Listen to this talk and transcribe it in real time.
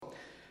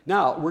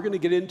Now, we're going to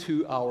get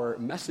into our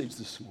message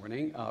this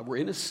morning. We're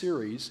in a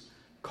series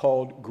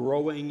called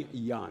Growing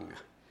Young.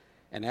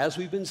 And as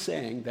we've been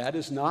saying, that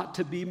is not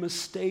to be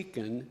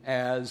mistaken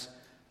as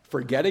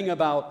forgetting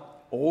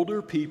about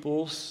older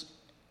peoples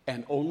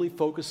and only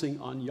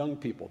focusing on young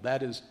people.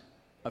 That is,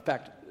 in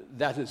fact,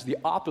 that is the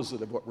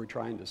opposite of what we're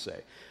trying to say.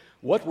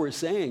 What we're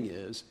saying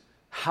is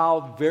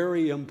how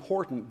very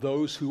important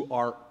those who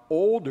are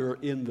older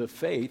in the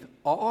faith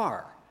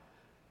are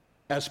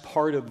as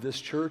part of this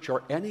church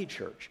or any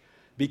church,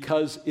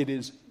 because it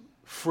is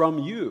from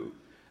you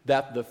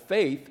that the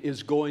faith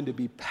is going to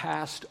be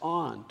passed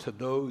on to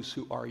those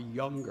who are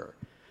younger.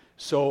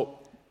 So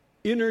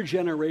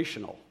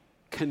intergenerational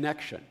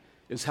connection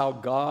is how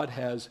God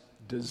has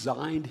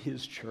designed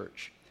his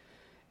church.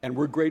 And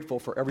we're grateful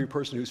for every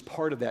person who's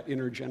part of that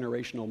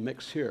intergenerational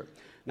mix here.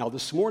 Now,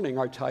 this morning,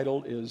 our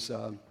title is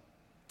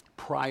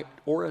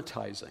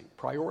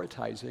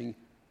prioritizing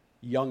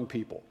young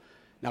people.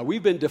 Now,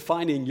 we've been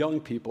defining young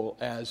people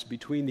as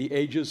between the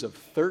ages of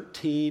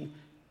 13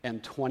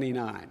 and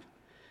 29.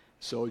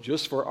 So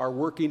just for our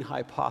working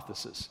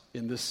hypothesis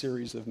in this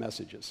series of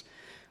messages.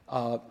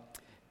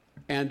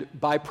 And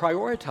by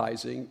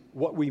prioritizing,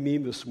 what we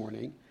mean this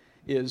morning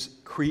is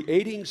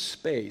creating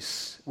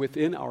space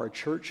within our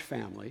church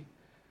family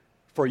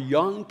for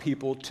young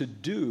people to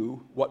do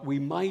what we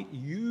might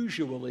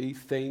usually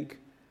think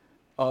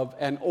of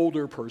an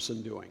older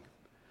person doing.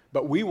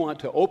 But we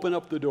want to open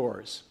up the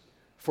doors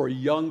for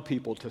young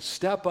people to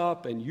step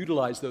up and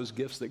utilize those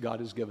gifts that God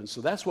has given.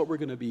 So that's what we're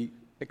going to be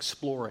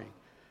exploring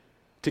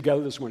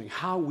together this morning,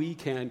 how we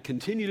can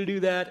continue to do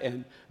that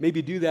and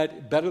maybe do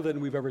that better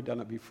than we've ever done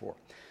it before.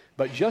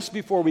 But just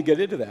before we get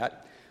into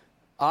that,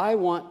 I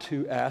want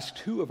to ask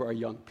two of our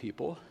young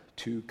people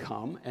to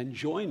come and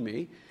join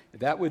me.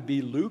 That would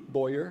be Luke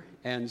Boyer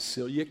and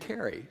Celia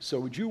Carey. So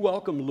would you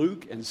welcome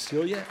Luke and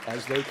Celia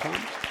as they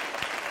come?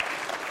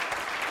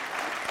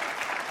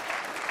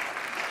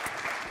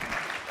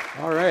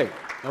 All right,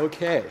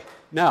 okay.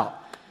 Now,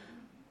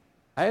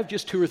 I have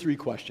just 2 or 3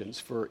 questions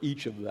for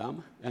each of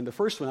them, and the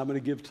first one I'm going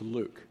to give to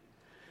Luke.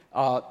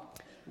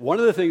 One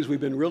of the things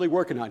we've been really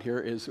working on here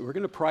is we're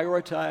going to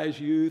prioritize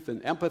youth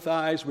and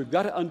empathize. We've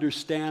got to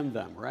understand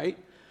them, right?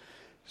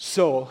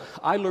 So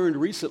I learned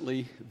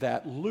recently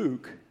that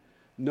Luke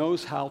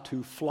knows how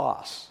to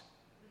floss.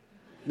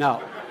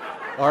 Now,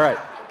 all right.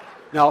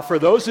 Now, for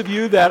those of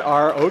you that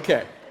are,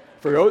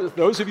 for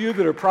those of you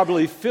that are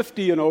probably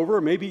 50 and over,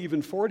 maybe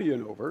even 40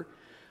 and over,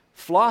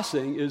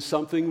 flossing is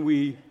something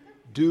we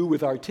do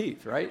with our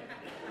teeth, right?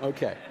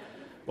 Okay.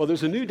 Well,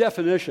 there's a new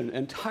definition,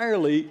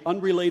 entirely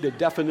unrelated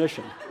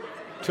definition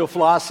to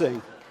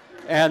flossing.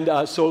 And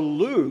so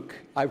Luke,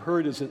 I've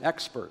heard, is an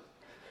expert.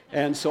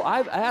 And so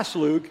I've asked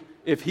Luke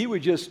if he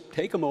would just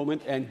take a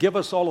moment and give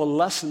us all a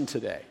lesson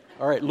today.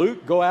 All right,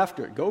 Luke, go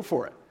after it. Go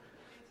for it.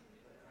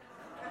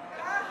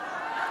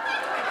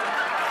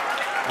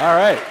 All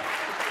right.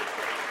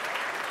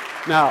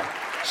 Now,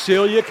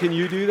 Celia, can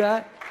you do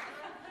that?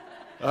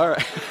 All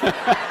right.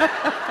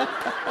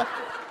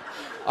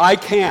 I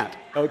can't,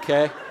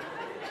 okay?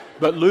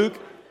 But Luke,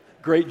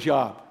 great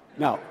job.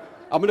 Now,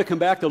 I'm going to come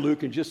back to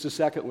Luke in just a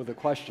second with a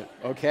question,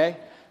 okay?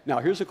 Now,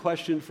 here's a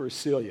question for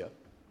Celia.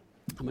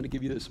 I'm going to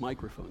give you this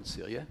microphone,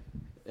 Celia.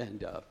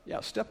 And,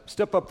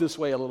 step up this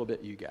way a little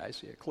bit, you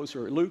guys. Yeah,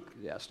 closer. Luke,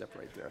 step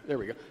right there. There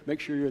we go. Make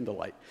sure you're in the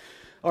light.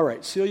 All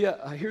right, Celia,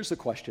 here's the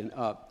question.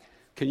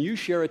 Can you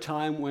share a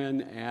time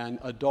when an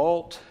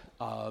adult,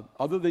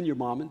 other than your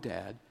mom and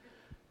dad,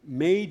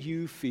 made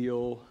you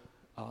feel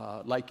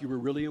like you were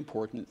really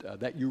important,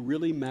 that you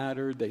really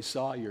mattered, they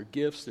saw your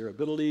gifts, their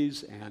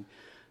abilities,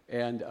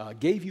 and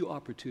gave you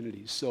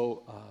opportunities?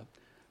 So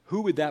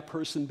who would that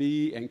person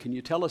be, and can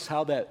you tell us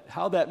how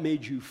that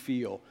made you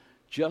feel,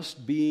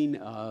 just being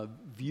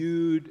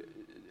viewed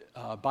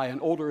by an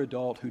older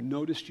adult who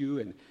noticed you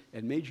and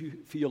made you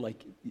feel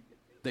like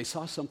they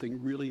saw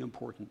something really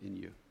important in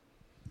you?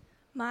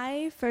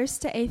 My 1st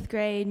to 8th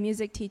grade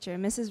music teacher,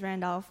 Mrs.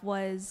 Randolph,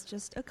 was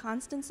just a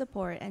constant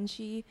support, and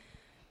she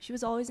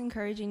was always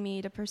encouraging me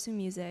to pursue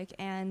music.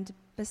 And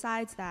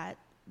besides that,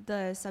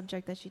 the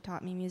subject that she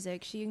taught me,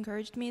 music, she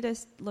encouraged me to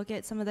look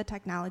at some of the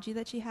technology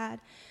that she had.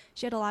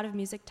 She had a lot of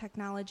music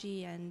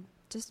technology and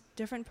just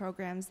different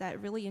programs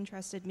that really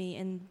interested me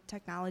in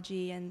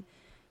technology and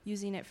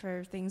using it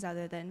for things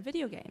other than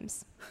video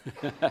games.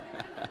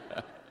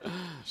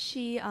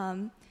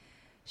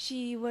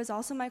 She was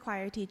also my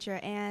choir teacher,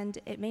 and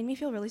it made me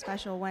feel really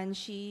special when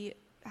she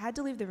had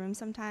to leave the room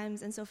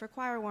sometimes. And so for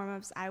choir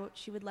warm-ups,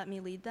 she would let me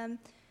lead them.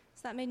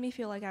 So that made me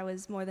feel like I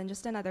was more than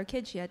just another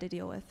kid she had to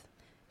deal with.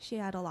 She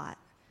had a lot.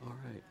 All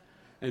right.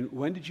 And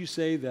when did you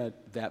say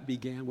that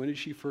began? When did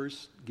she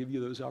first give you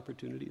those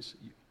opportunities?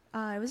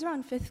 It was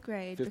around 5th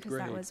grade. Fifth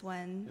grade. That was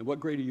when... And what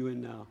grade are you in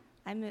now?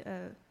 I'm 8,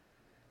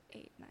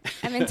 9.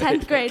 I'm in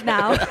 10th grade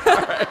now.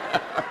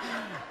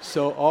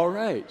 So, all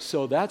right.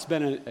 So that's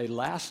been a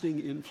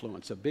lasting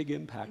influence, a big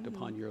impact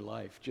upon your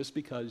life, just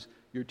because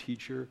your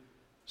teacher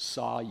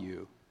saw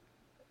you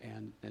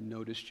and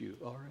noticed you.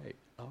 All right.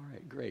 All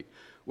right, great.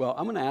 Well,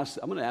 I'm going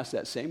to ask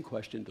that same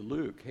question to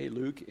Luke. Hey,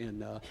 Luke,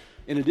 in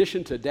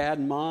addition to Dad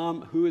and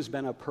Mom, who has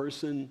been a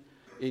person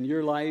in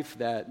your life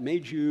that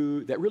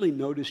really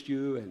noticed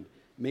you and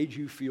made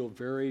you feel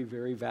very,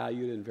 very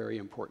valued and very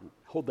important?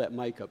 Hold that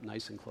mic up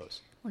nice and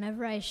close.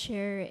 Whenever I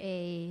share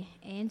a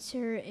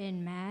answer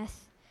in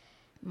math,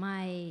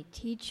 my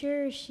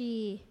teacher,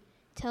 she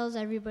tells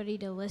everybody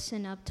to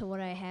listen up to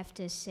what I have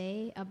to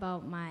say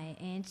about my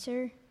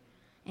answer,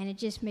 and it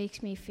just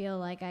makes me feel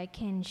like I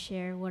can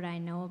share what I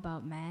know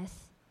about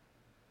math.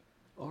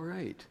 All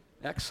right,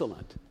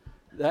 excellent.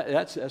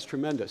 That's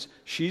tremendous.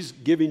 She's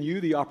giving you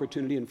the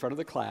opportunity in front of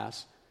the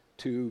class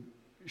to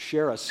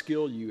share a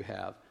skill you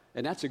have,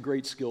 and that's a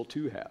great skill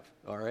to have,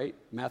 all right?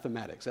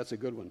 Mathematics, that's a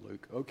good one,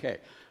 Luke. Okay,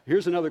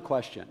 here's another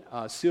question.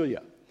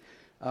 Celia,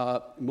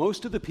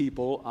 most of the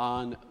people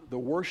on the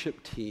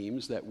worship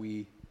teams that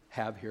we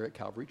have here at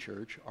Calvary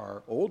Church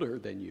are older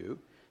than you.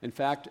 In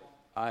fact,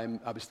 I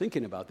was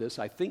thinking about this.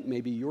 I think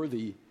maybe you're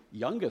the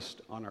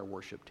youngest on our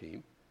worship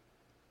team.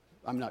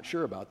 I'm not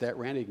sure about that.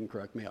 Randy can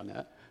correct me on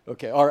that.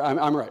 Okay, all right,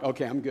 I'm right.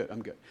 Okay, I'm good.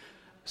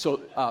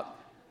 So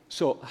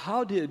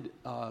how did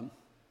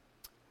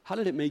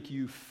it make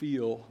you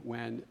feel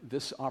when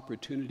this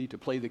opportunity to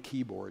play the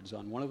keyboards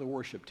on one of the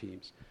worship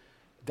teams,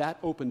 that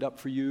opened up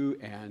for you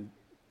and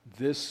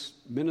this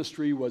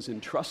ministry was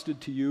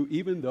entrusted to you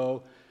even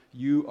though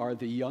you are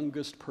the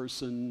youngest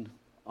person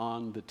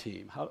on the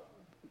team?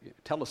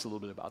 Tell us a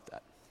little bit about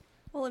that.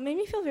 Well, it made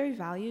me feel very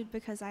valued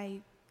because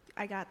I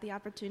got the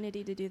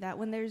opportunity to do that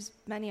when there's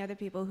many other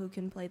people who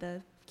can play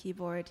the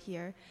keyboard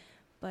here,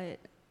 but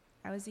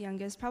I was the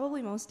youngest,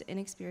 probably most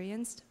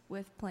inexperienced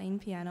with playing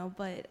piano,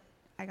 but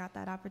I got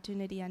that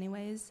opportunity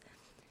anyways.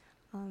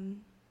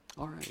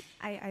 All right.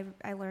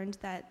 I learned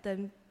that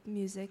the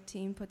music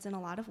team puts in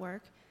a lot of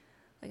work.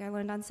 Like I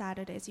learned on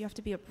Saturdays, you have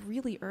to be up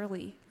really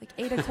early, like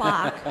 8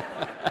 o'clock.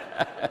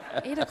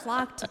 8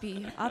 o'clock to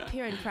be up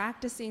here and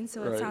practicing,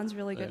 so right. It sounds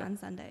really good on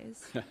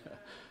Sundays.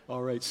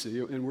 All right,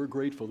 Celia, and we're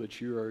grateful that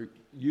you are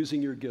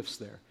using your gifts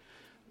there.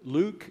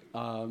 Luke,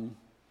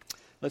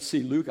 let's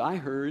see, Luke, I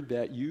heard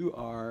that you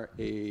are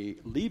a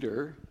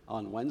leader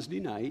on Wednesday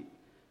night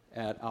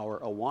at our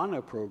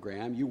Awana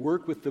program. You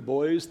work with the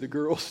boys, the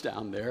girls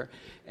down there,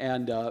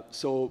 and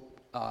so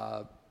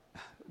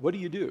what do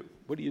you do?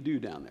 What do you do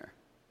down there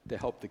to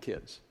help the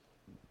kids?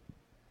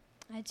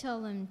 I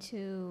tell them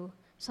to,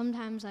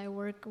 sometimes I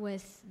work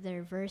with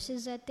their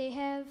verses that they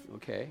have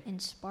in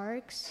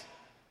Sparks,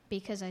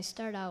 because I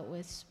start out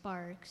with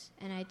Sparks,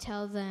 and I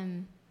tell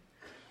them,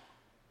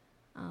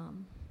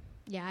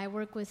 I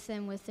work with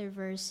them with their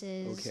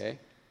verses. Okay.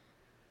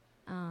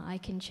 I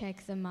can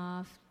check them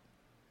off.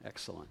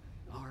 Excellent.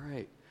 All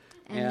right.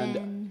 And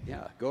then,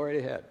 go right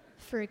ahead.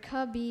 For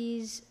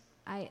Cubbies,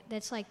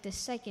 that's like the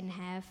second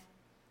half.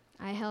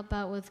 I help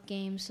out with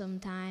games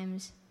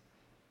sometimes.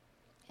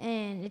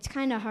 And it's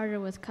kind of harder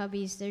with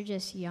Cubbies. They're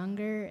just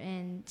younger,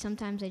 and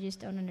sometimes they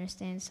just don't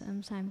understand.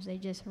 Sometimes they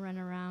just run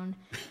around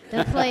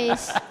the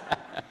place.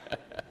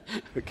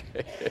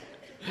 Okay.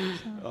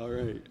 So. All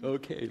right.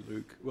 Okay,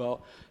 Luke.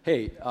 Well,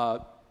 hey,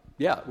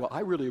 I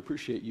really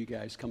appreciate you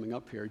guys coming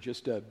up here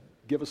just to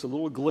give us a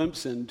little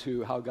glimpse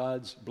into how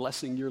God's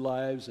blessing your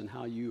lives and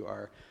how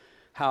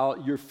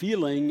you're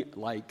feeling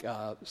like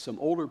some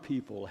older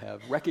people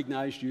have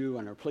recognized you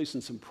and are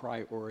placing some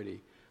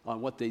priority on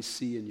what they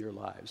see in your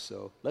lives.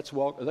 So let's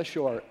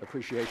show our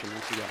appreciation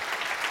once again.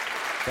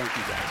 Thank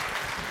you, guys.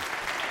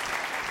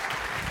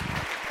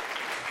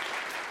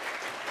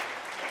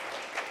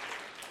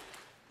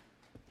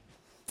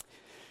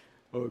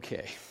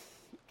 Okay.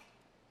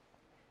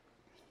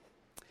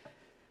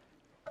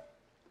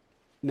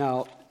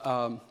 Now,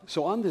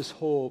 so on this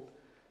whole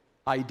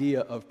idea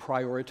of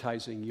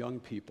prioritizing young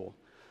people,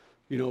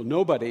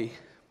 nobody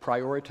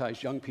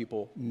prioritized young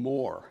people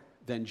more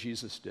than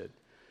Jesus did.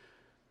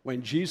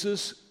 When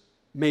Jesus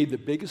made the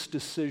biggest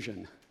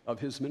decision of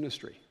his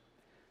ministry,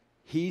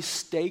 he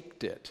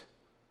staked it.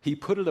 He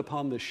put it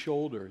upon the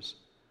shoulders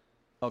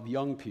of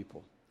young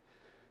people.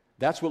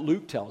 That's what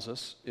Luke tells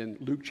us in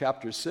Luke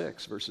chapter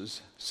 6,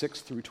 verses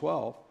 6 through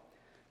 12.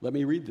 Let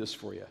me read this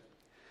for you.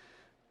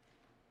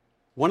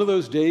 One of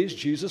those days,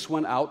 Jesus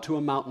went out to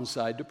a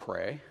mountainside to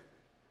pray,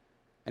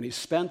 and he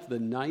spent the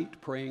night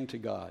praying to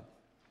God.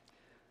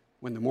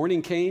 When the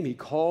morning came, he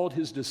called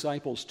his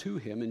disciples to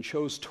him and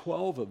chose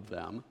 12 of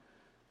them,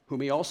 whom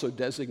he also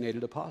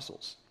designated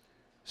apostles.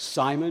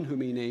 Simon,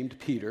 whom he named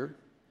Peter,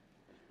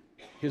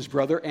 his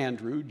brother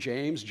Andrew,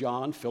 James,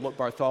 John, Philip,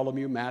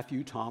 Bartholomew,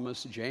 Matthew,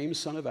 Thomas, James,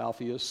 son of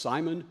Alphaeus,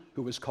 Simon,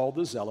 who was called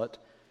the Zealot,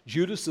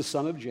 Judas, the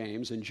son of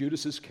James, and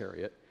Judas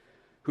Iscariot,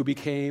 who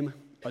became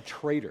a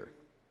traitor.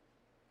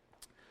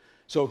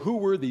 So who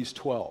were these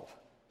 12?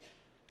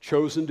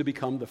 Chosen to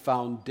become the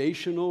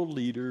foundational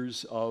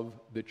leaders of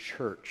the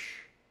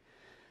church.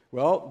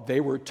 Well, they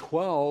were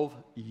 12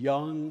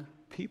 young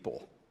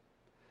people,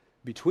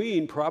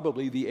 between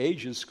probably the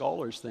ages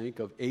scholars think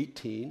of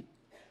 18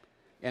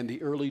 and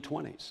the early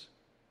 20s.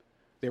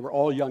 They were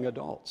all young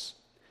adults.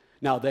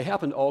 Now, they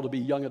happened all to be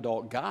young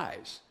adult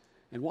guys.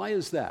 And why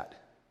is that?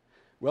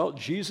 Well,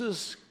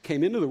 Jesus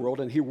came into the world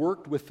and he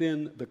worked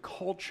within the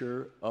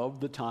culture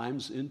of the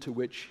times into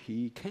which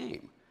he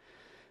came.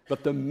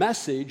 But the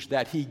message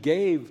that he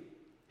gave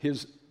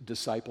his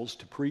disciples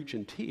to preach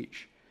and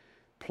teach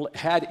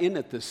had in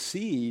it the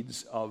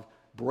seeds of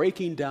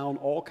breaking down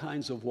all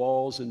kinds of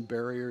walls and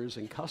barriers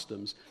and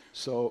customs.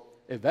 So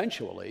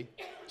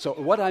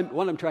what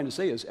I'm trying to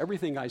say is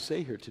everything I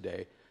say here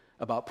today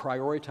about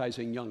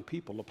prioritizing young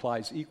people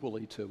applies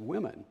equally to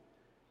women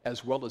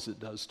as well as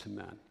it does to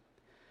men.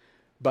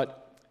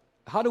 But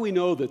how do we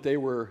know that they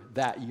were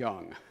that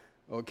young?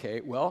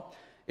 Okay, well,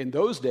 in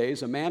those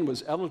days, a man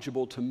was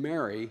eligible to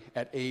marry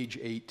at age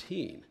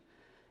 18.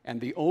 And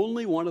the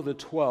only one of the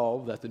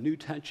 12 that the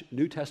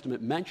New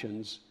Testament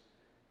mentions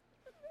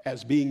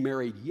as being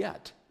married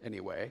yet,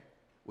 anyway,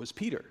 was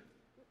Peter.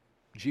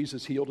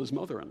 Jesus healed his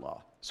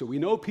mother-in-law. So we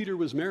know Peter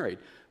was married,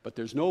 but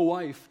there's no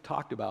wife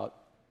talked about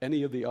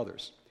any of the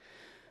others.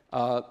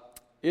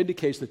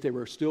 Indicates that they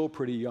were still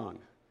pretty young.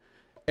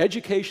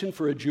 Education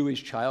for a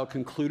Jewish child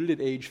concluded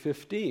at age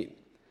 15.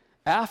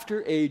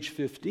 After age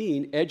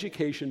 15,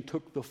 education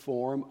took the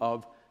form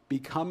of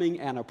becoming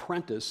an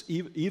apprentice,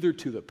 either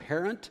to the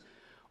parent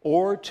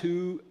or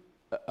to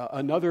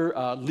another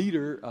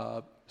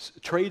leader,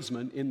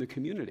 tradesman in the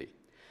community.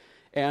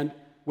 And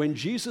when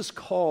Jesus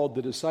called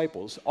the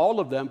disciples, all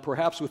of them,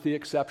 perhaps with the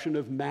exception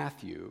of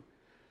Matthew,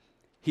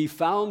 he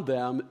found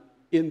them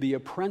in the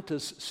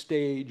apprentice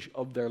stage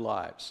of their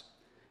lives,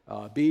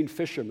 being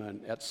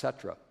fishermen,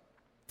 etc.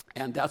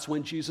 And that's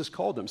when Jesus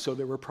called them. So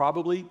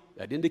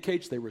that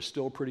indicates they were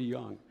still pretty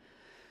young.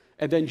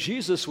 And then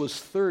Jesus was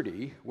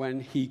 30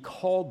 when he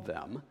called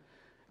them,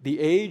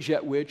 the age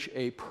at which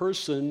a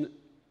person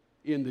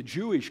in the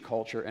Jewish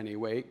culture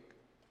anyway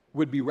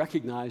would be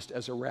recognized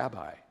as a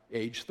rabbi,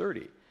 age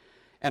 30.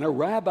 And a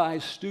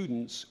rabbi's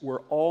students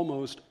were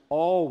almost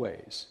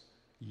always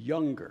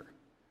younger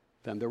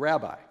than the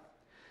rabbi.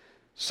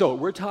 So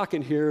we're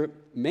talking here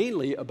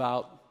mainly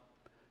about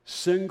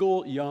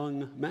single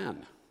young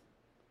men,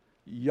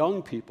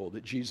 young people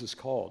that Jesus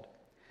called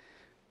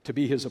to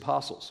be his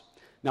apostles.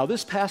 Now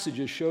this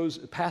passage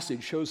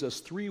shows us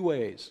three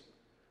ways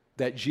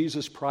that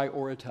Jesus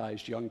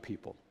prioritized young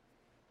people.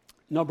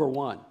 Number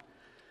one,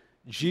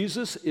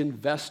 Jesus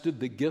invested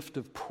the gift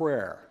of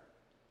prayer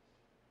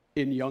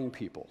in young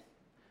people.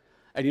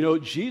 And you know,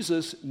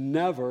 Jesus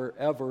never,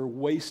 ever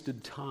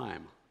wasted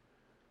time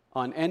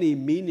on any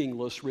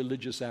meaningless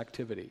religious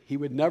activity. He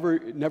would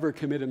never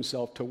commit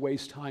himself to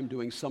waste time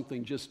doing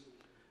something just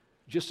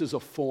as a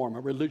form, a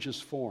religious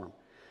form.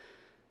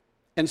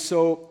 And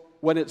so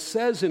when it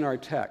says in our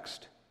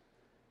text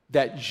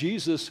that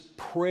Jesus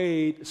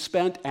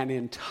spent an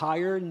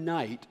entire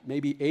night,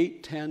 maybe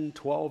 8, 10,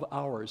 12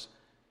 hours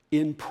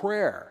in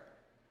prayer,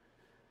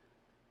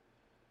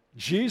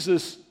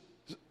 Jesus,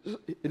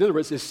 in other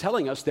words, is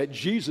telling us that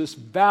Jesus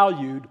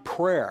valued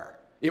prayer.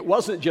 It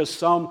wasn't just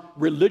some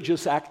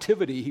religious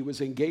activity he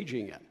was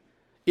engaging in.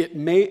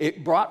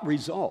 It brought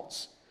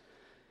results.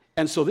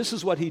 And so this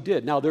is what he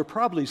did. Now, there are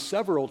probably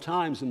several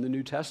times in the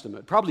New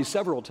Testament, probably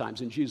several times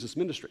in Jesus'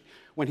 ministry,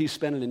 when he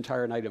spent an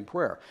entire night in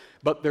prayer.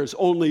 But there's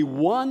only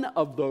one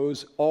of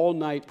those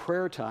all-night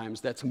prayer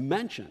times that's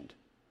mentioned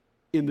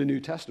in the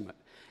New Testament.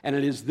 And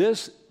it is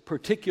this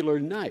particular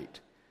night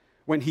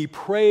when he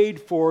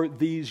prayed for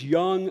these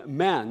young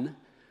men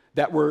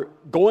that were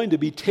going to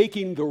be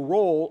taking the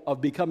role of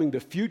becoming the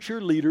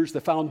future leaders, the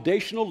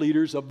foundational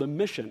leaders of the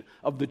mission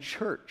of the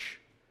church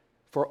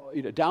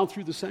down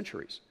through the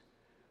centuries.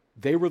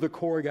 They were the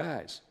core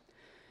guys.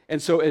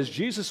 And so as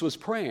Jesus was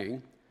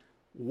praying,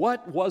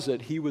 what was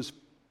it he was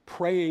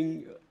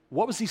praying?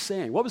 What was he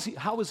saying?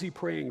 How was he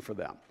praying for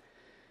them?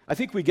 I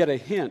think we get a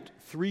hint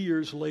 3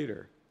 years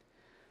later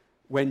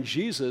when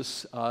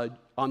Jesus,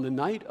 on the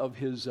night of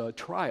his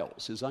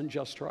trials, his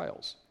unjust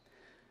trials,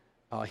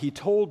 he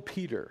told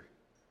Peter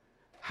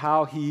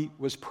how he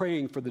was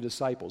praying for the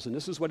disciples. And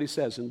this is what he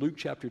says in Luke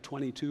chapter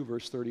 22,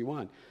 verse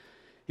 31.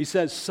 He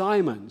says,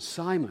 "Simon,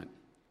 Simon."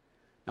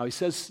 Now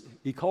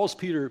he calls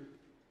Peter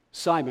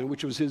Simon,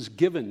 which was his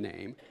given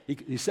name.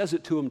 He says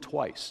it to him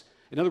twice.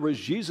 In other words,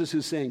 Jesus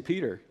is saying,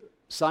 Peter,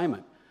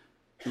 Simon,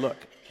 look,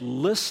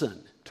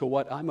 listen to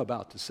what I'm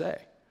about to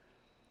say.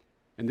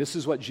 And this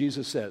is what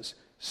Jesus says: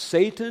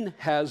 Satan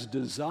has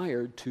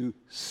desired to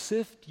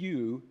sift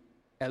you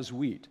as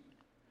wheat.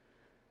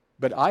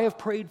 But I have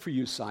prayed for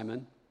you,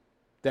 Simon,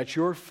 that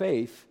your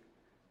faith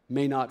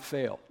may not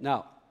fail.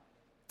 Now,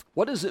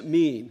 what does it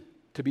mean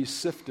to be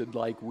sifted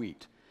like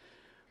wheat?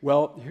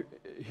 Well,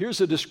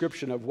 here's a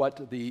description of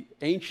what the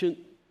ancient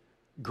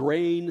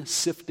grain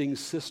sifting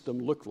system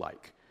looked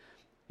like.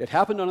 It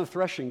happened on a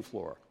threshing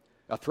floor.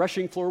 A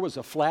threshing floor was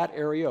a flat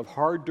area of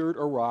hard dirt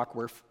or rock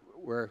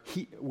where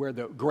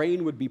the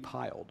grain would be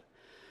piled.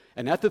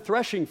 And at the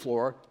threshing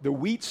floor, the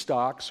wheat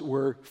stalks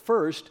were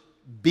first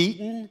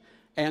beaten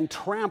and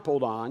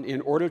trampled on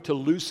in order to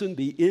loosen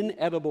the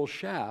inedible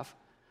chaff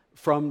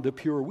from the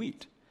pure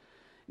wheat.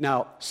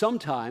 Now,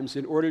 sometimes,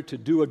 in order to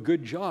do a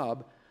good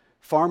job,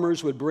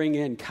 farmers would bring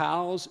in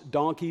cows,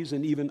 donkeys,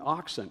 and even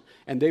oxen,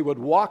 and they would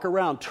walk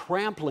around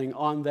trampling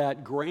on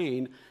that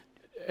grain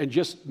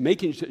just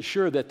making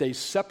sure that they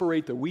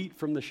separate the wheat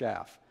from the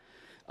chaff.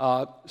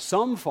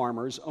 Some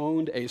farmers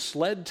owned a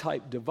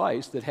sled-type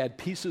device that had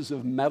pieces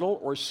of metal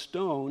or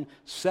stone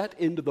set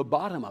into the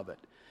bottom of it.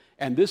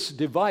 And this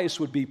device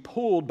would be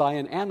pulled by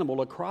an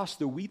animal across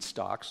the wheat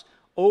stalks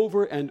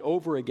over and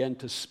over again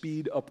to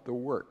speed up the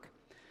work.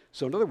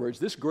 So in other words,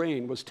 this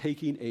grain was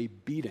taking a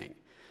beating.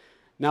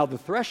 Now the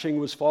threshing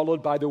was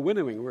followed by the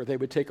winnowing, where they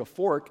would take a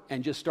fork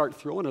and just start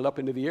throwing it up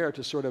into the air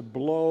to sort of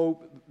blow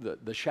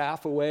the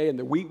chaff away, and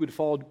the wheat would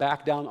fall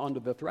back down onto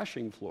the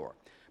threshing floor.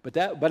 But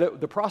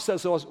the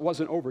process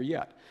wasn't over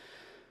yet.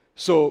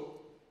 So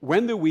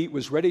when the wheat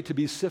was ready to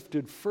be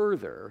sifted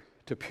further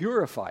to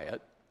purify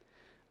it,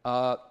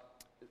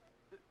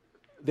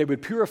 they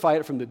would purify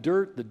it from the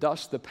dirt, the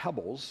dust, the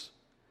pebbles.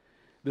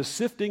 The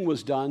sifting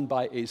was done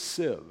by a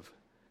sieve.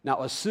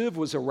 Now, a sieve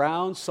was a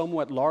round,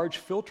 somewhat large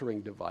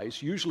filtering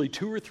device, usually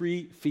 2 or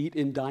 3 feet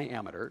in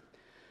diameter.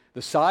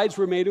 The sides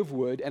were made of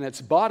wood, and its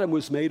bottom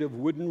was made of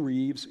wooden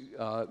reeds,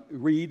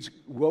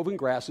 woven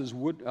grasses,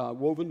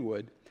 woven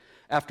wood.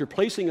 After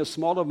placing a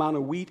small amount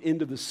of wheat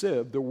into the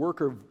sieve, the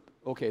worker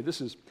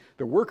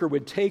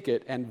would take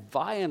it and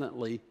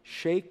violently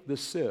shake the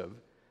sieve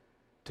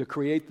to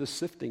create the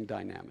sifting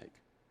dynamic.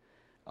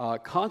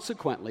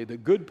 Consequently, the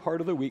good part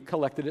of the wheat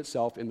collected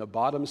itself in the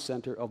bottom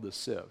center of the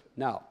sieve.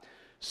 Now,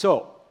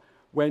 so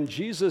when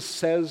Jesus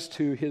says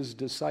to his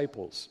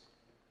disciples,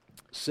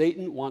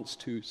 Satan wants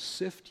to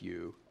sift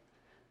you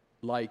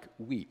like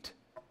wheat,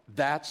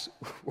 that's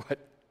what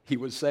he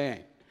was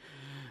saying.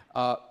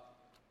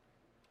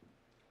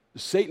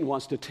 Satan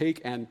wants to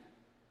take and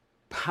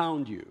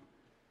pound you,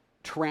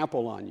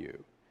 trample on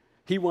you.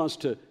 He wants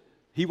to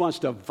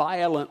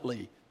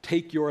violently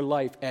take your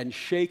life and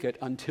shake it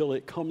until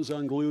it comes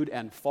unglued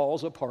and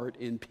falls apart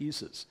in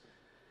pieces.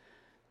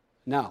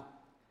 Now,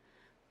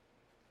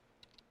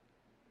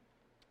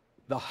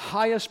 the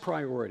highest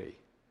priority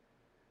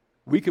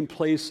we can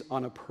place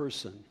on a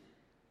person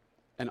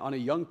and on a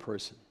young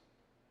person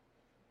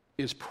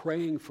is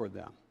praying for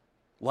them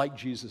like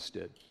Jesus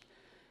did.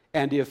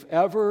 And if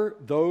ever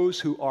those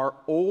who are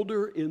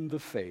older in the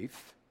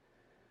faith,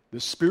 the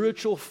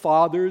spiritual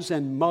fathers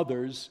and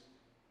mothers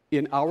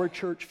in our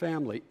church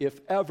family,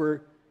 if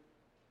ever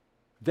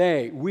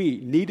we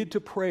needed to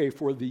pray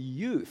for the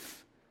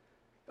youth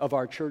of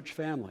our church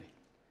family,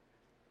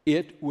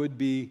 it would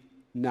be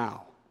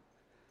now.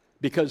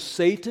 Because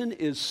Satan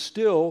is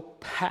still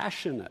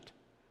passionate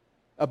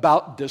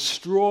about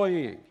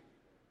destroying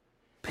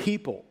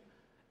people,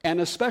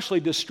 and especially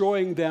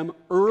destroying them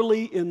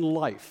early in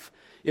life.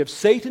 If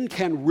Satan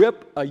can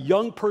rip a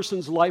young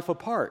person's life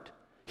apart,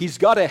 he's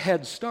got a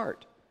head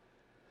start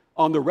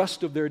on the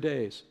rest of their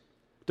days.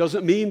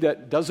 Doesn't mean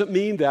that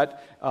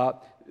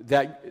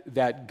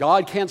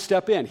God can't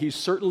step in. He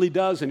certainly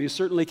does, and he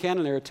certainly can,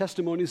 and there are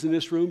testimonies in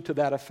this room to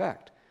that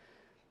effect.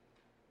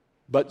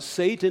 But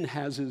Satan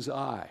has his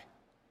eye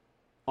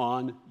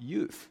on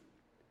youth.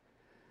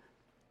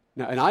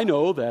 Now, and I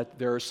know that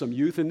there are some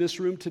youth in this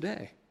room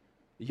today,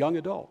 young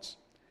adults,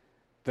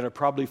 that are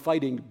probably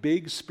fighting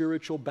big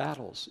spiritual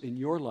battles in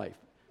your life.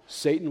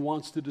 Satan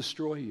wants to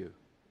destroy you.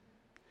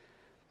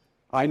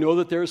 I know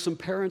that there are some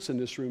parents in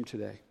this room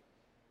today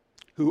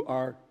who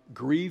are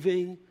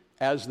grieving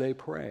as they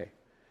pray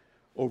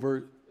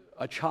over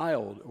a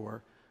child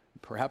or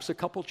perhaps a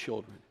couple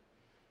children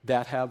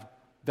that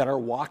are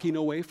walking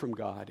away from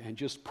God and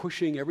just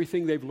pushing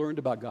everything they've learned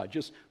about God,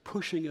 just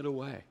pushing it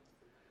away.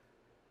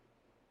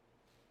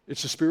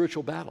 It's a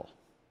spiritual battle.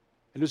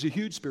 And there's a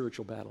huge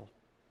spiritual battle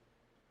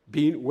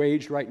being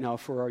waged right now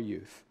for our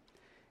youth.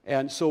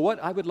 And so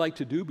what I would like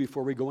to do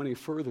before we go any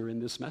further in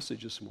this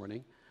message this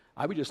morning,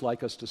 I would just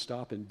like us to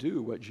stop and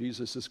do what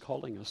Jesus is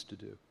calling us to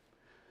do.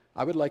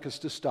 I would like us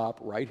to stop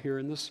right here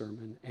in the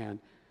sermon, and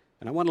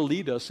I want to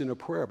lead us in a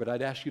prayer, but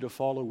I'd ask you to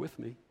follow with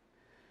me.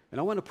 And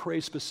I want to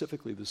pray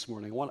specifically this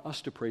morning. I want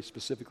us to pray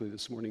specifically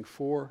this morning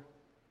for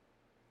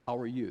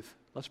our youth.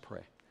 Let's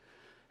pray.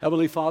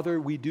 Heavenly Father,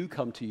 we do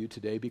come to you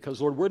today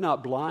because, Lord, we're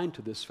not blind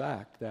to this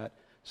fact that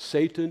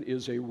Satan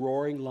is a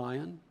roaring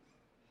lion.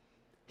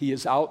 He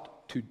is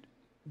out to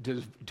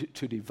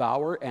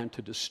devour and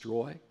to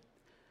destroy.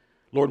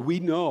 Lord, we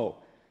know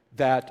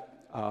that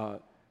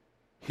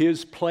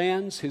his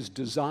plans, his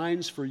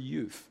designs for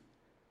youth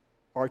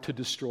are to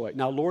destroy.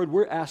 Now, Lord,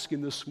 we're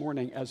asking this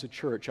morning as a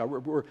church,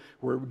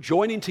 we're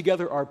joining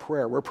together our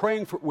prayer. We're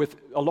praying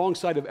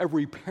alongside of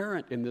every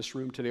parent in this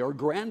room today, or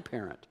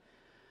grandparent,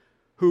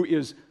 who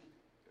is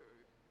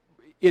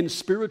in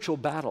spiritual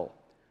battle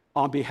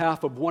on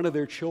behalf of one of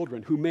their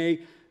children, who may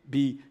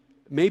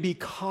be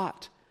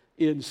caught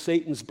in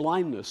Satan's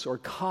blindness, or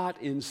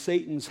caught in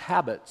Satan's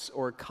habits,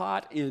 or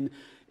caught in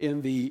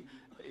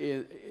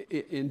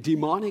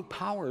demonic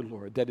power,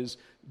 Lord, that is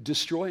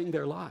destroying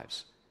their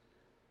lives.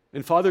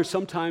 And Father,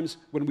 sometimes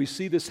when we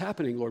see this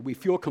happening, Lord, we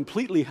feel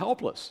completely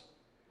helpless.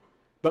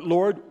 But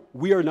Lord,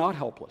 we are not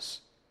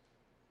helpless.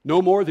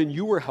 No more than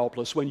you were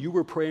helpless when you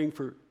were praying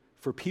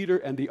for Peter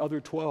and the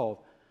other 12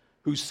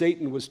 who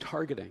Satan was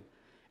targeting.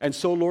 And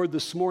so, Lord,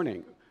 this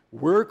morning,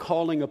 We're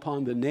calling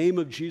upon the name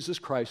of Jesus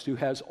Christ, who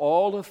has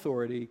all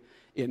authority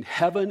in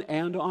heaven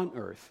and on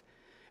earth.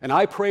 And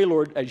I pray,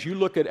 Lord, as you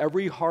look at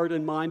every heart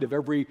and mind of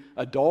every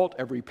adult,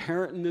 every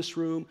parent in this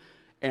room,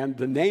 and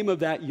the name of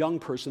that young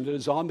person that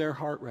is on their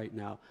heart right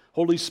now,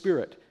 Holy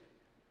Spirit,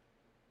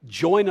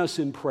 join us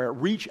in prayer.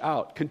 Reach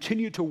out.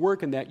 Continue to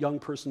work in that young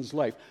person's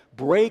life.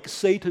 Break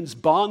Satan's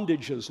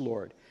bondages,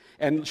 Lord,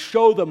 and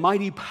show the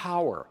mighty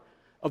power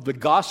of the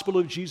gospel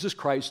of Jesus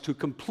Christ to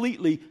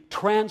completely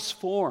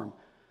transform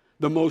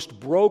the most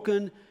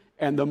broken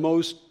and the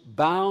most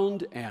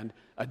bound and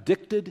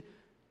addicted,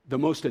 the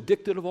most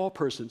addicted of all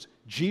persons.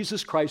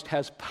 Jesus Christ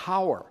has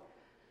power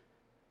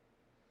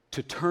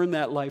to turn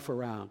that life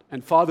around.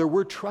 And Father,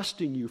 we're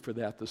trusting you for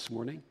that this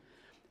morning.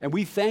 And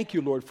we thank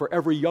you, Lord, for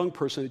every young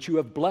person that you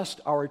have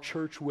blessed our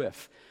church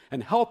with.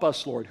 And help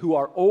us, Lord, who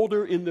are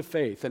older in the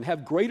faith and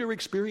have greater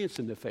experience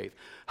in the faith.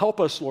 Help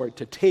us, Lord,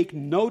 to take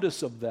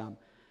notice of them.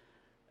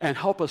 And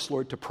help us,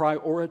 Lord, to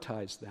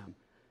prioritize them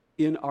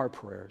in our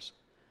prayers.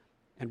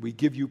 And we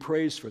give you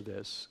praise for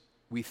this.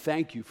 We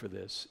thank you for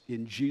this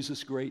in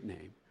Jesus' great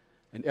name.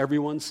 And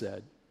everyone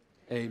said,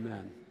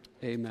 amen,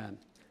 amen,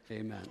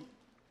 amen.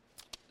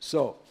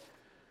 So,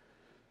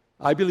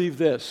 I believe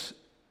this,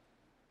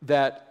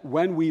 that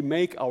when we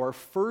make our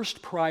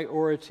first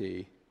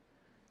priority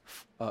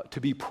to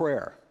be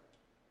prayer,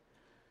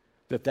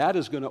 that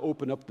is going to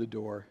open up the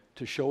door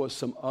to show us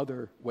some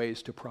other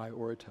ways to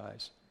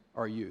prioritize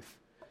our youth.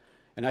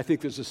 And I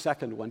think there's a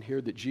second one here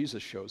that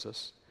Jesus shows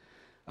us.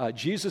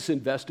 Jesus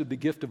invested the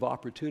gift of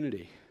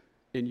opportunity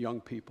in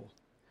young people.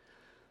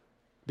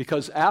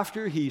 Because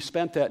after he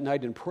spent that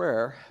night in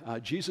prayer,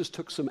 Jesus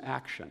took some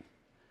action.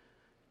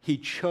 He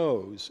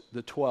chose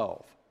the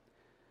 12.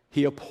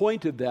 He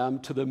appointed them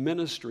to the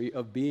ministry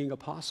of being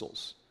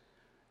apostles.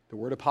 The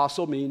word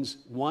apostle means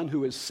one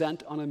who is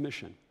sent on a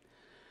mission.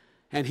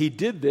 And he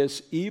did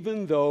this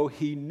even though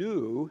he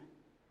knew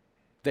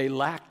they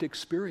lacked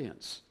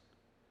experience.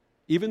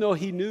 Even though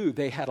he knew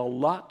they had a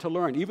lot to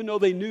learn. Even though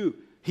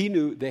he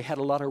knew they had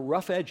a lot of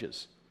rough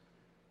edges.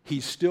 He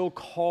still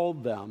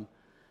called them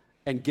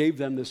and gave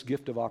them this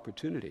gift of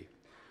opportunity.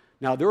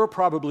 Now, there were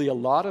probably a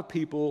lot of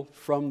people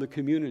from the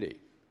community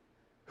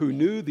who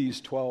knew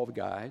these 12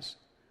 guys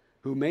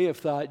who may have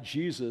thought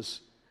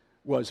Jesus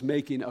was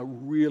making a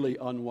really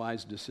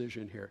unwise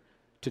decision here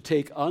to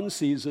take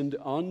unseasoned,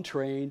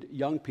 untrained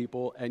young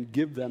people and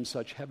give them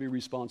such heavy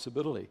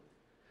responsibility.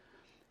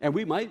 And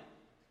we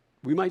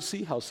might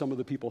see how some of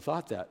the people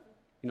thought that.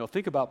 You know,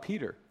 think about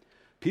Peter.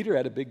 Peter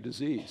had a big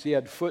disease. He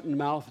had foot and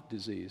mouth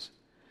disease.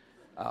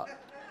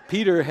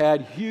 Peter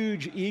had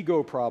huge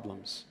ego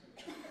problems.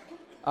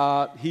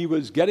 He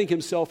was getting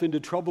himself into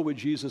trouble with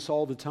Jesus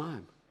all the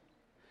time.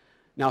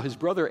 Now, his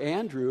brother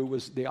Andrew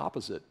was the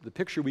opposite. The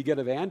picture we get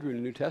of Andrew in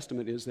the New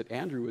Testament is that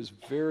Andrew was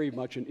very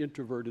much an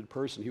introverted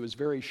person. He was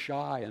very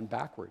shy and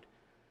backward.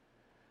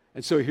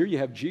 And so here you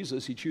have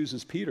Jesus. He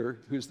chooses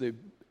Peter, who's the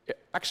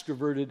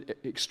extroverted,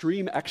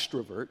 extreme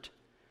extrovert,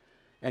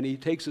 and he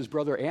takes his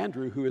brother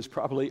Andrew, who is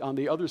probably on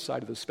the other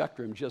side of the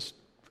spectrum, just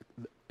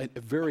a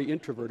very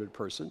introverted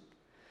person.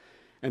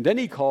 And then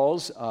he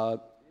calls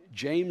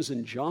James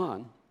and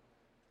John,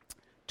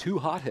 two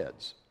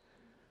hotheads,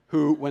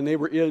 who, when they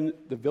were in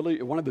the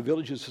village, one of the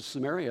villages of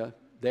Samaria,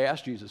 they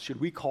asked Jesus, should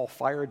we call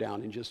fire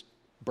down and just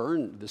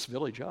burn this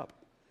village up?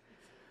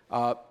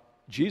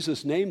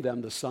 Jesus named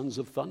them the Sons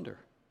of Thunder,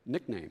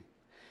 nickname.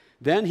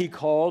 Then he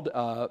called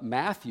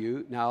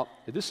Matthew. Now,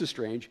 this is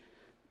strange.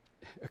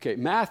 Okay,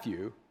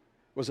 Matthew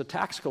was a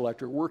tax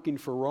collector working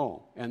for Rome,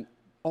 and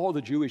all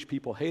the Jewish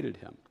people hated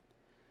him.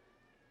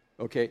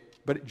 Okay,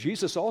 but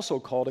Jesus also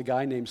called a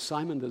guy named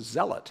Simon the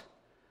Zealot.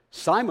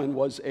 Simon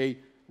was a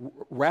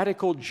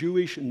radical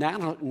Jewish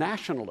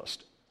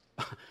nationalist.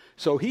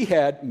 So he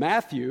had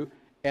Matthew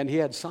and he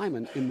had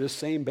Simon in this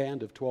same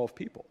band of 12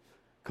 people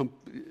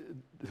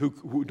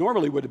who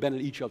normally would have been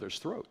at each other's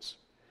throats.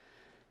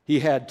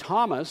 He had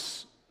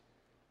Thomas,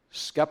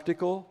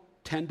 skeptical,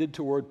 tended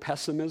toward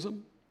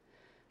pessimism.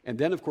 And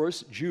then, of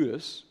course,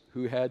 Judas,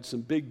 who had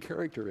some big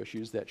character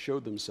issues that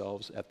showed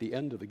themselves at the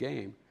end of the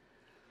game.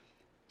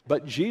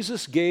 But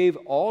Jesus gave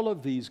all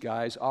of these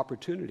guys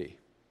opportunity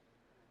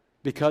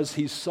because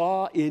he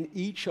saw in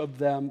each of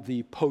them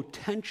the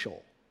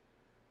potential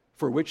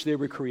for which they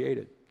were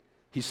created.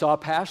 He saw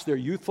past their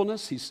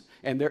youthfulness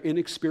and their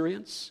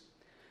inexperience.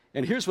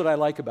 And here's what I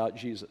like about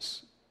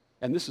Jesus,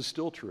 and this is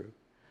still true.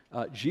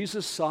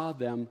 Jesus saw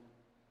them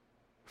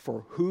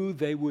for who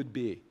they would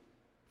be,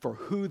 for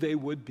who they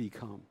would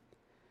become.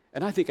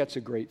 And I think that's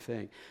a great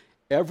thing.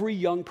 Every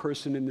young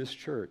person in this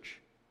church,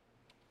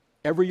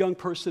 every young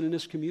person in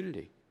this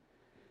community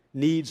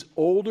needs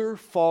older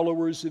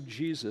followers of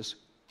Jesus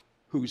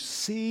who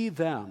see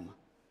them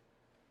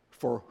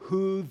for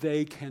who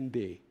they can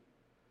be,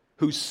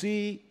 who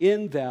see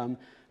in them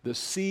the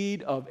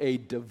seed of a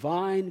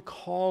divine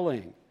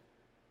calling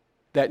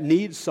that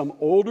needs some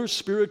older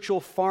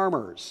spiritual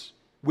farmers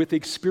with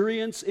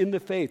experience in the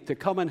faith to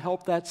come and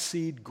help that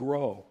seed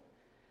grow.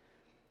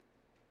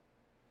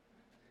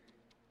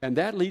 And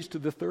that leads to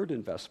the third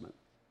investment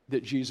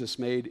that Jesus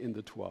made in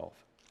the 12.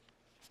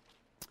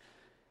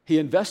 He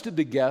invested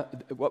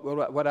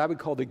what I would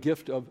call the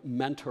gift of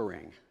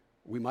mentoring.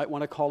 We might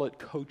want to call it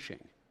coaching.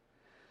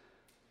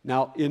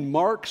 Now, in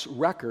Mark's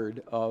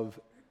record of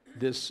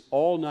this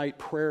all-night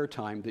prayer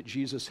time that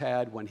Jesus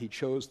had when he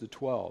chose the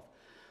 12,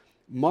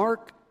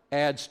 Mark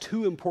adds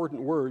two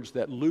important words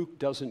that Luke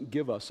doesn't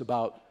give us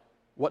about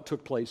what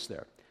took place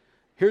there.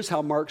 Here's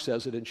how Mark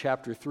says it in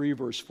chapter 3,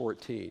 verse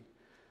 14.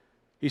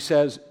 He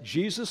says,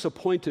 Jesus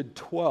appointed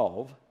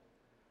 12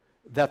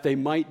 that they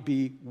might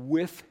be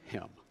with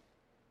him.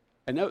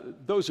 And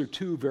those are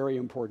two very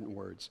important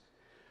words.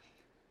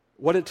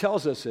 What it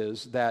tells us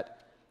is that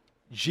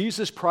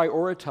Jesus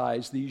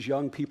prioritized these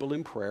young people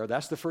in prayer.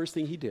 That's the first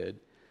thing he did.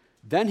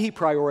 Then he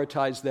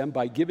prioritized them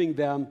by giving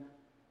them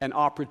an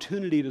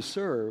opportunity to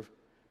serve,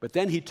 but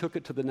then he took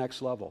it to the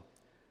next level.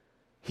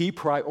 He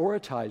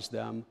prioritized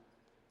them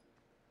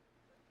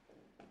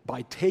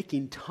by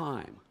taking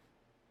time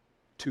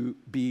to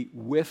be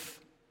with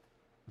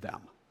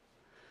them.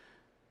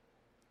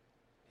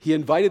 He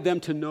invited them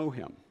to know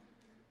him.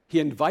 He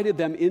invited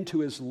them into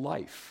his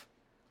life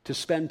to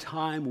spend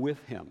time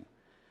with him.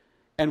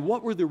 And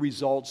what were the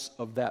results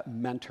of that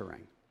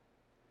mentoring?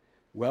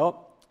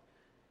 Well,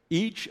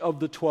 each of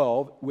the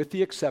 12, with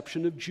the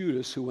exception of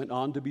Judas, who went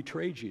on to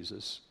betray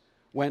Jesus,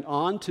 went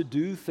on to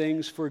do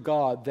things for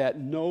God that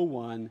no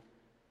one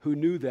who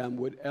knew them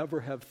would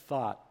ever have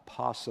thought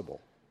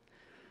possible.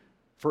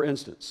 For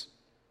instance,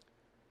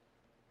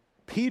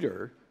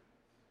 Peter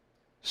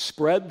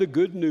spread the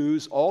good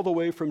news all the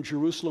way from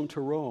Jerusalem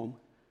to Rome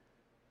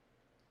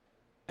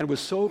and was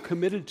so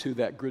committed to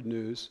that good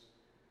news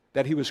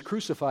that he was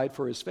crucified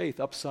for his faith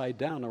upside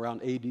down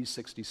around AD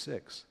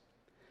 66.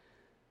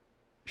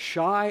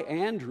 Shy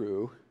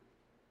Andrew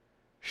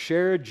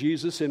shared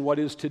Jesus in what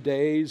is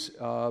today's,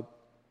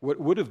 what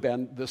would have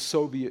been the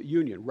Soviet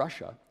Union,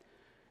 Russia.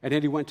 And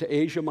then he went to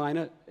Asia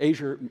Minor,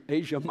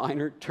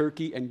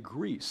 Turkey, and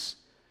Greece.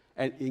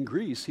 And in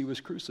Greece, he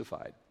was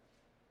crucified.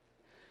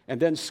 And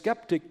then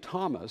skeptic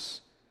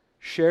Thomas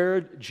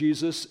shared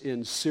Jesus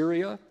in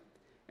Syria,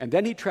 and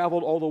then he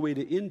traveled all the way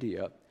to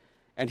India,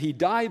 and he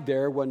died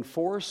there when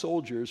 4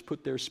 soldiers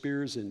put their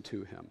spears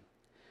into him.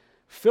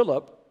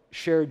 Philip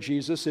shared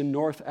Jesus in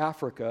North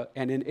Africa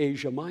and in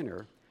Asia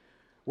Minor,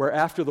 where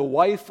after the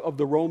wife of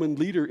the Roman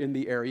leader in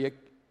the area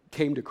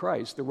came to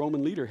Christ, the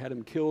Roman leader had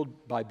him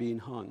killed by being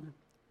hung.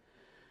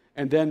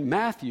 And then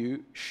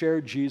Matthew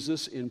shared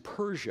Jesus in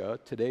Persia,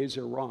 today's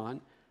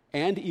Iran,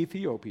 and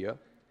Ethiopia.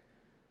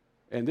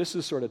 And this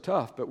is sort of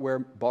tough, but where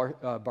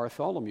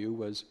Bartholomew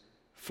was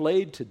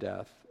flayed to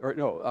death,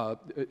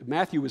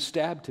 Matthew was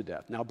stabbed to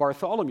death. Now,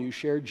 Bartholomew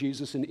shared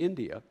Jesus in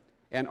India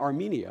and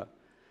Armenia,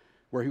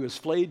 where he was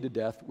flayed to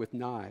death with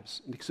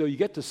knives. And so we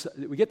get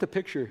the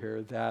picture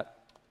here that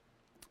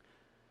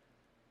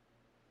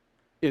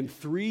in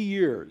 3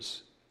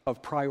 years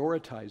of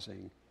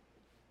prioritizing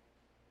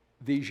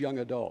these young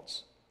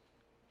adults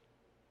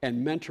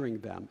and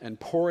mentoring them and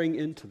pouring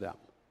into them,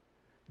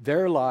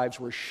 their lives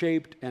were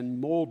shaped and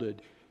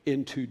molded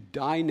into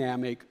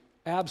dynamic,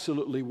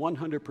 absolutely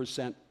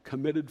 100%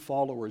 committed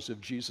followers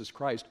of Jesus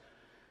Christ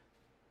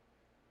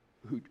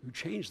who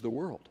changed the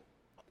world.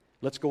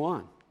 Let's go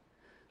on.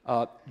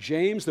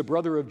 James, the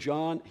brother of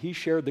John, he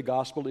shared the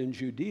gospel in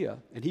Judea,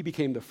 and he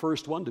became the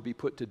first one to be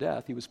put to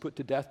death. He was put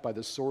to death by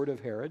the sword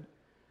of Herod.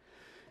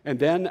 And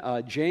then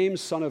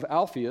James, son of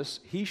Alphaeus,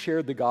 he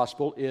shared the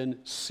gospel in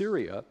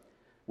Syria,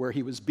 where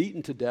he was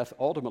beaten to death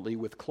ultimately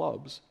with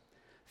clubs.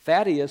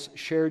 Thaddeus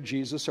shared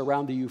Jesus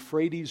around the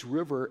Euphrates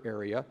River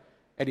area,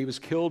 and he was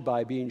killed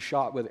by being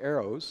shot with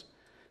arrows.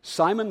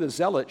 Simon the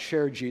Zealot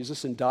shared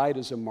Jesus and died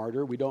as a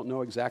martyr. We don't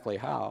know exactly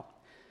how.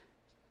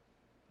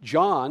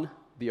 John,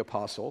 the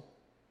apostle,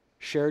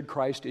 shared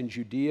Christ in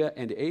Judea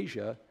and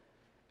Asia,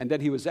 and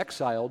then he was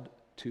exiled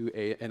to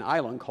an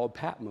island called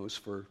Patmos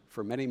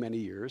for many, many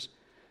years.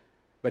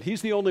 But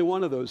he's the only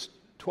one of those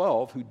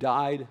 12 who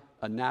died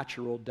a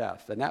natural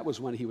death, and that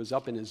was when he was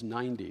up in his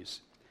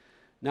 90s.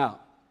 Now,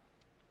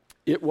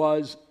 it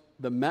was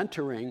the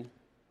mentoring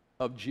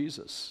of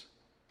Jesus,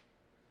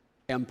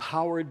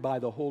 empowered by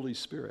the Holy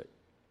Spirit,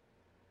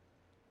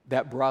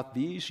 that brought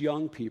these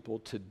young people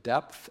to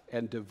depth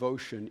and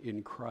devotion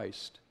in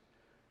Christ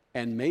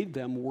and made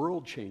them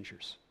world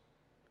changers.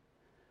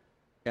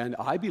 And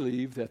I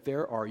believe that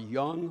there are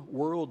young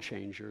world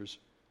changers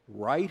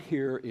right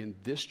here in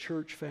this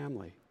church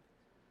family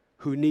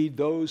who need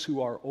those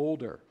who are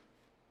older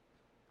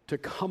to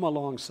come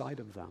alongside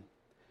of them.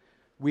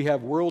 We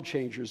have world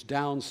changers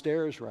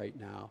downstairs right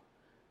now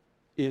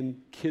in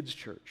kids'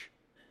 church.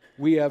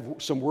 We have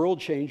some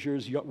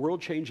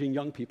world-changing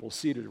young people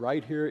seated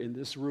right here in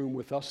this room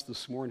with us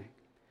this morning.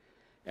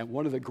 And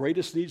one of the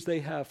greatest needs they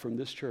have from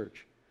this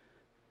church,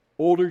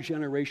 older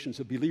generations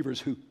of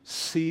believers who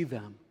see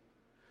them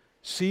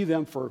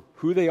for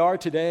who they are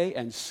today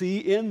and see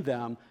in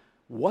them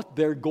what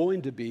they're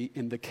going to be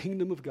in the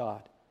kingdom of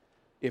God.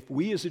 If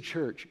we as a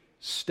church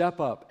step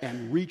up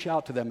and reach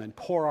out to them and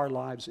pour our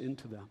lives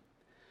into them.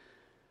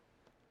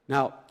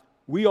 Now,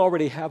 we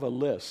already have a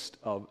list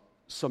of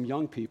some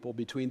young people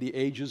between the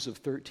ages of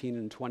 13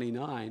 and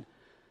 29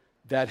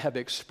 that have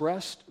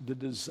expressed the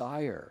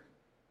desire,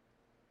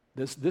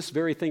 this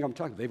very thing I'm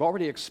talking about,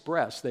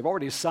 they've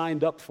already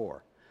signed up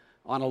for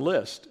on a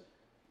list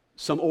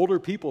some older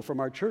people from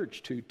our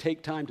church to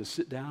take time to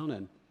sit down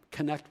and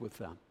connect with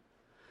them.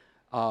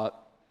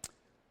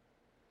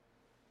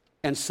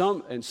 And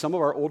some of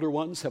our older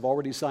ones have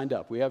already signed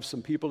up. We have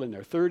some people in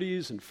their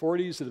 30s and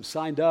 40s that have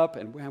signed up,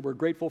 and we're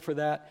grateful for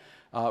that.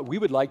 We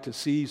would like to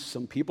see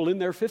some people in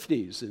their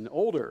 50s and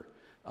older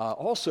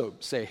also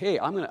say, hey,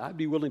 I'd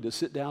be willing to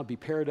sit down, be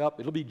paired up.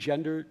 It'll be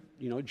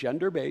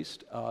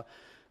gender-based,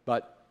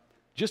 but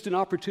just an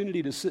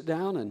opportunity to sit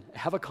down and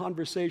have a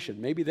conversation.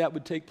 Maybe that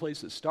would take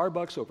place at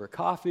Starbucks over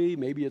coffee.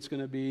 Maybe it's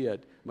going to be at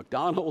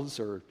McDonald's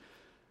or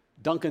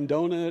Dunkin'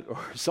 Donut or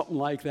something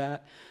like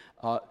that.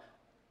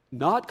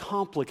 Not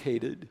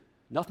complicated,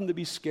 nothing to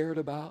be scared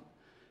about.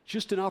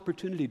 Just an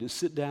opportunity to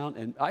sit down,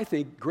 and I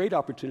think great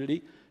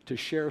opportunity to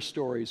share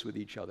stories with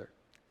each other.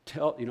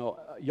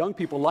 Young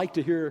people like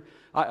to hear.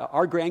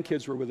 Our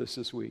grandkids were with us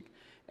this week,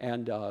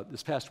 and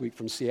this past week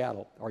from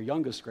Seattle, our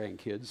youngest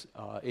grandkids,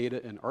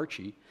 Ada and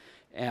Archie.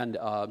 And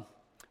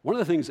one of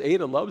the things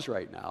Ada loves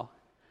right now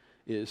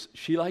is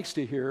she likes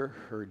to hear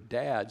her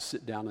dad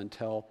sit down and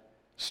tell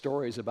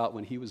stories about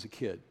when he was a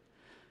kid.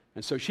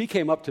 And so she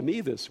came up to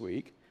me this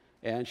week,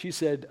 and she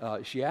said,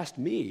 she asked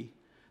me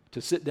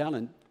to sit down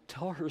and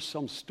tell her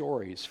some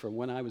stories from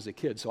when I was a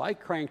kid. So I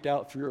cranked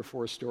out 3 or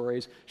 4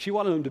 stories. She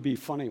wanted them to be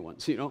funny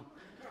ones,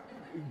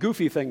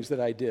 goofy things that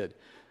I did.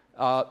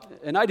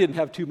 And I didn't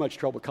have too much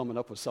trouble coming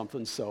up with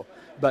something, so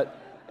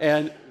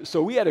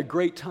we had a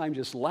great time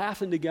just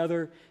laughing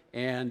together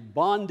and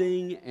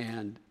bonding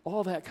and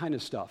all that kind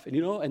of stuff.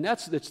 And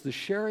that's the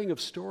sharing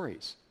of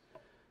stories,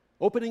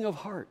 opening of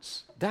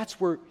hearts. That's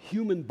where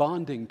human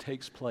bonding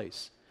takes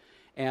place.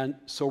 And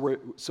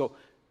so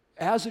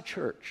as a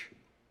church,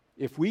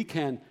 if we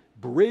can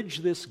bridge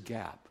this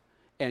gap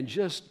and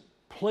just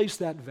place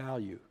that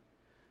value,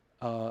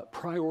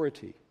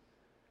 priority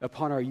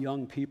upon our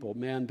young people,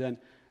 man, then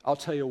I'll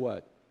tell you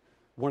what,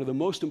 one of the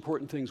most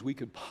important things we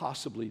could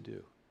possibly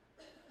do,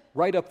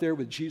 right up there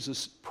with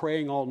Jesus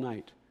praying all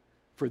night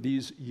for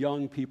these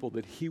young people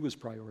that he was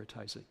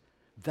prioritizing.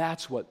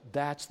 That's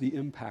the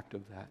impact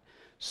of that.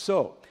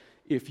 So,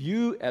 if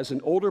you, as an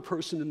older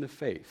person in the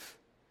faith,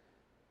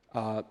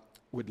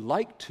 would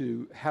like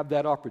to have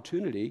that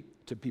opportunity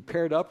to be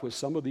paired up with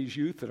some of these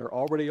youth that are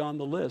already on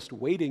the list,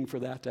 waiting for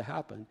that to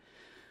happen,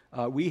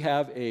 we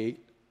have a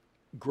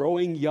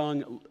growing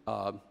young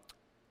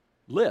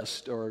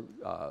list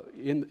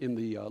in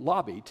the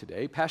lobby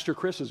today. Pastor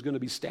Chris is going to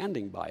be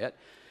standing by it,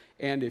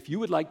 and if you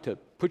would like to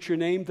put your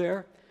name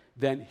there,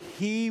 then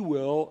he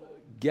will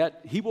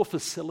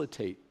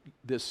facilitate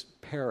this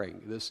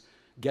pairing,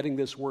 getting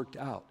this worked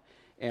out,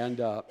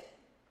 and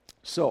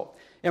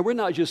we're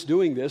not just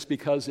doing this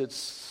because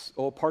it's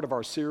part of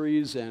our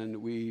series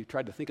and we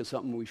tried to think of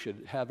something we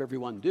should have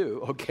everyone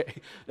do.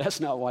 Okay, that's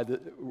not why.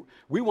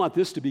 We want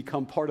this to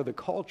become part of the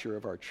culture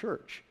of our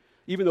church.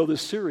 Even though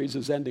this series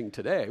is ending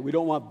today, we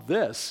don't want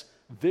this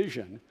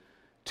vision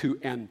to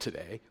end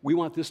today. We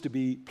want this to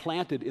be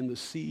planted in the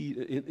seed,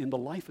 in the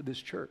life of this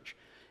church.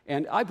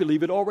 And I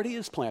believe it already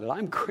is planted.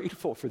 I'm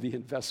grateful for the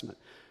investment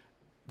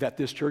that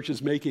this church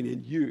is making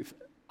in youth.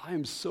 I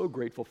am so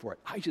grateful for it.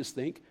 I just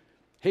think,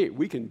 hey,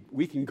 we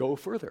can go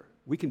further.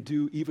 We can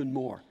do even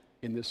more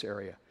in this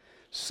area.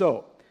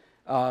 So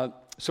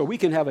we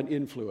can have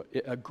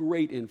a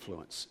great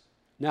influence.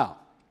 Now,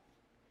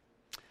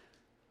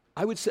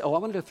 I would say, I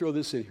wanted to throw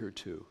this in here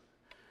too.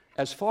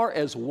 As far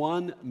as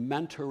one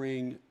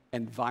mentoring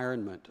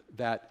environment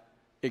that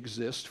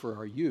exists for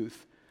our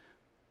youth,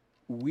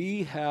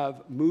 we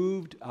have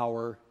moved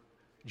our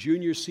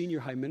junior, senior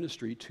high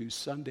ministry to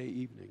Sunday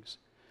evenings.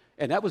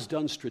 And that was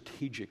done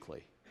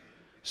strategically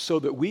so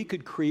that we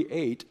could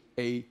create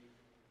a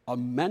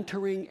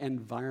mentoring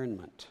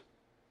environment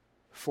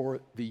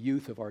for the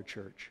youth of our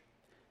church.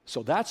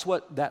 So that's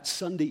what that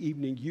Sunday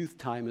evening youth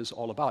time is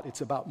all about.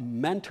 It's about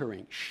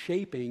mentoring,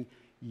 shaping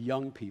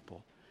young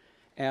people.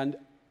 And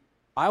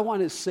I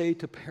want to say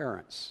to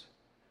parents,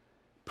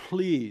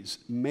 please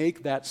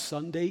make that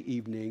Sunday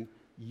evening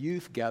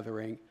youth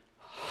gathering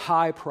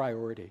high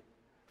priority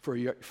for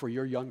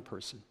your young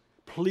person.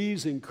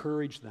 Please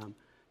encourage them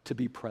to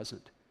be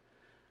present.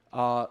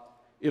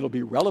 It'll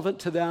be relevant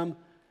to them.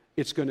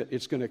 It's going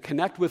to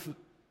connect with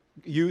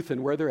youth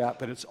and where they're at,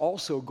 but it's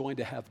also going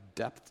to have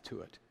depth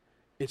to it.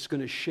 It's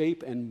going to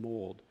shape and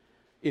mold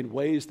in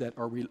ways that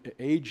are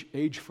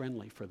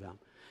age-friendly for them.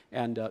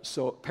 And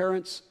so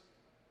parents,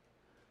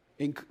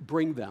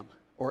 bring them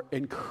or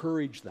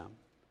encourage them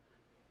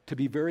to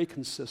be very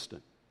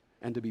consistent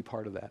and to be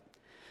part of that.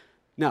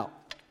 Now,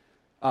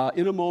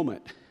 in a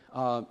moment,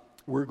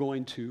 we're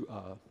going to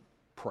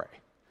pray.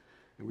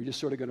 And we're just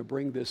sort of going to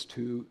bring this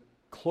to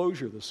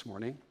closure this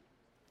morning.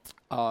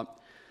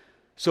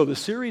 So the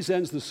series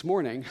ends this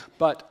morning,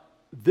 but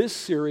this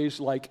series,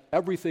 like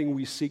everything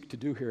we seek to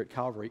do here at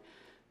Calvary,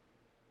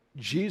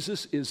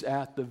 Jesus is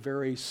at the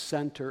very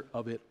center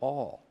of it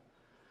all.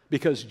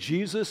 Because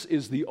Jesus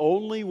is the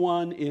only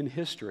one in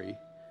history,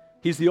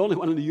 he's the only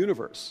one in the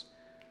universe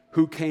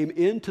who came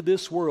into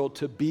this world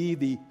to be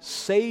the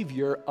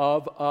Savior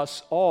of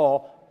us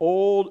all,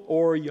 old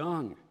or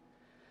young.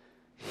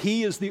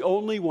 He is the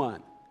only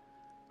one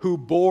who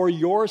bore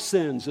your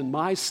sins and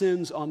my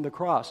sins on the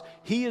cross.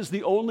 He is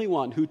the only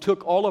one who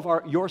took all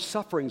of your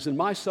sufferings and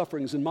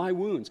my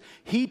wounds.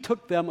 He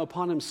took them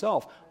upon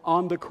himself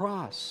on the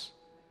cross.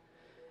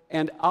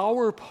 And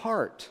our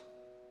part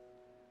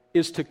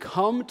is to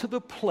come to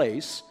the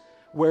place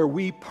where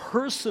we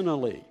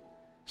personally,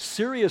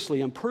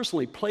 seriously and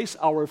personally place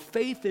our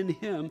faith in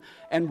him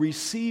and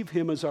receive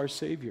him as our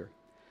Savior.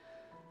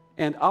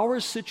 And our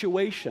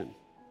situation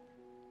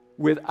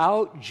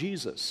without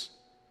Jesus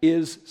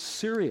is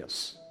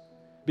serious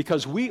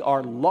because we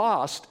are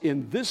lost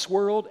in this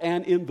world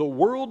and in the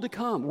world to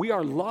come. We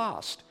are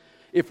lost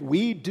if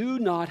we do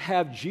not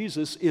have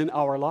Jesus in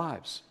our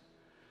lives.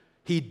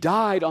 He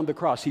died on the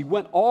cross. He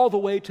went all the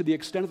way to the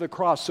extent of the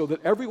cross so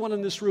that everyone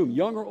in this room,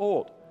 young or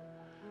old,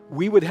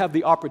 we would have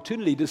the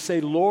opportunity to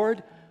say,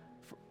 Lord,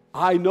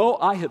 I know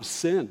I have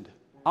sinned.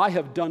 I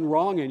have done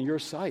wrong in your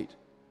sight.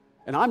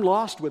 And I'm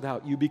lost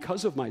without you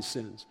because of my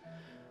sins.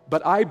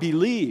 But I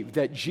believe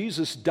that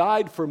Jesus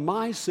died for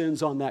my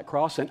sins on that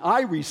cross, and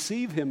I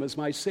receive him as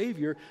my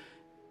Savior.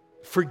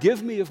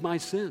 Forgive me of my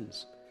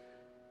sins.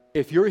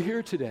 If you're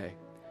here today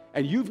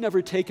and you've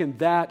never taken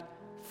that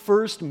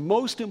first,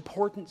 most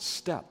important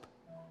step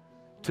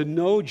to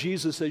know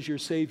Jesus as your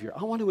Savior,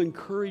 I want to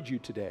encourage you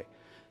today.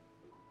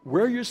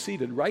 Where you're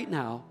seated right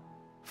now,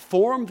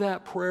 form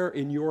that prayer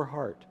in your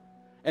heart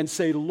and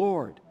say,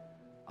 Lord,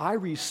 I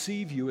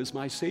receive you as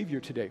my Savior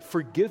today.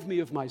 Forgive me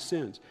of my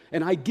sins.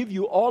 And I give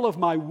you all of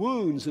my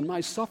wounds and my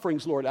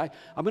sufferings, Lord. I'm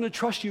going to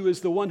trust you as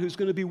the one who's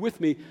going to be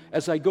with me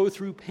as I go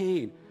through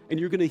pain, and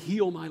you're going to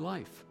heal my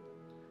life.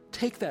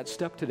 Take that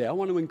step today. I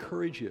want to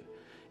encourage you.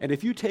 And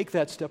if you take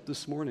that step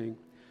this morning,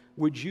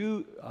 would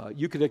you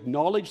could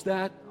acknowledge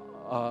that,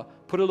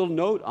 put a little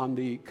note on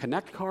the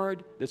Connect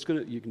card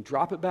you can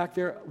drop it back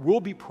there. We'll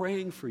be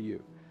praying for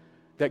you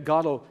that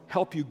God will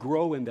help you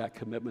grow in that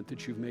commitment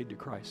that you've made to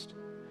Christ.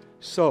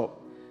 So,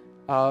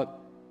 I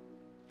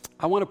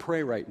want to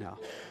pray right now.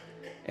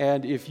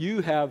 And if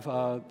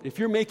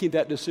you're making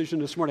that decision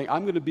this morning,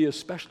 I'm going to be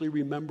especially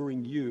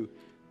remembering you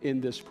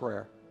in this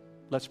prayer.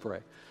 Let's pray.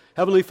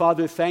 Heavenly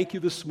Father, thank you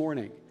this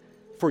morning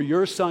for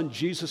your Son,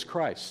 Jesus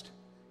Christ,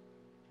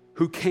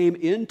 who came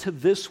into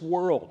this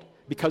world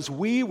because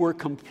we were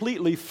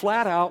completely,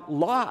 flat out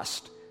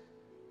lost.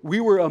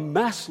 We were a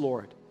mess,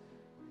 Lord.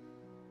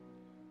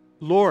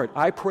 Lord,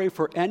 I pray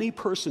for any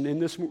person in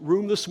this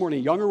room this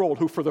morning, young or old,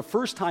 who for the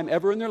first time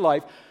ever in their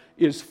life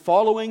is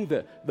following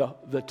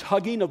the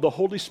tugging of the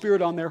Holy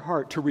Spirit on their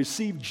heart to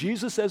receive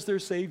Jesus as their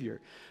Savior.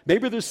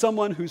 Maybe there's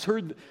someone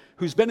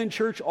who's been in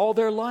church all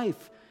their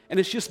life, and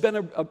it's just been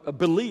a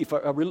belief,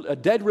 a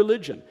dead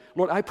religion.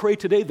 Lord, I pray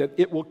today that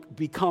it will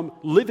become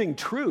living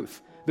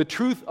truth, the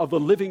truth of the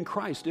living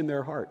Christ in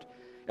their heart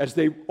as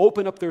they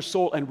open up their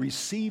soul and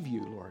receive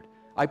you, Lord.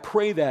 I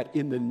pray that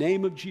in the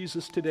name of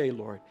Jesus today,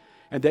 Lord,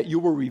 and that you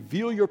will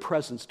reveal your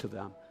presence to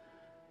them.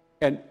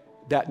 And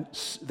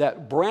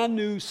that brand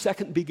new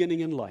second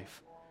beginning in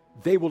life,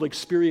 they will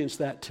experience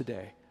that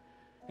today.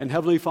 And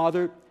Heavenly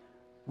Father,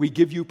 we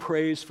give you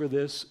praise for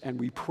this, and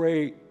we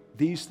pray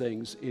these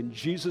things in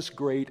Jesus'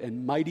 great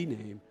and mighty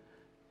name.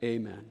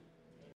 Amen.